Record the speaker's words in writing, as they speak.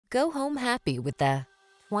Go home happy with the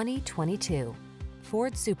 2022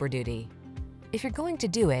 Ford Super Duty. If you're going to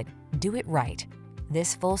do it right.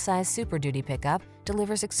 This full-size Super Duty pickup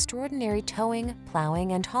delivers extraordinary towing,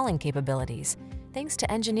 plowing, and hauling capabilities, thanks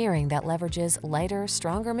to engineering that leverages lighter,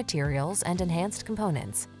 stronger materials and enhanced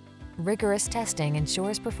components. Rigorous testing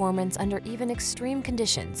ensures performance under even extreme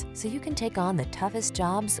conditions, so you can take on the toughest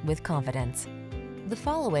jobs with confidence. The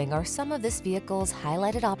following are some of this vehicle's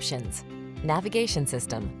highlighted options: navigation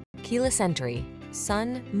system, keyless entry,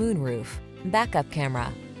 sun, moonroof, backup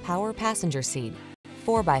camera, power passenger seat,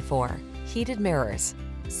 4x4, heated mirrors,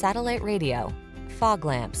 satellite radio, fog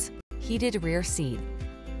lamps, heated rear seat.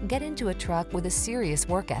 Get into a truck with a serious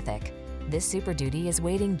work ethic. This Super Duty is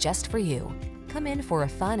waiting just for you. Come in for a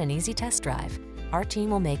fun and easy test drive. Our team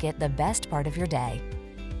will make it the best part of your day.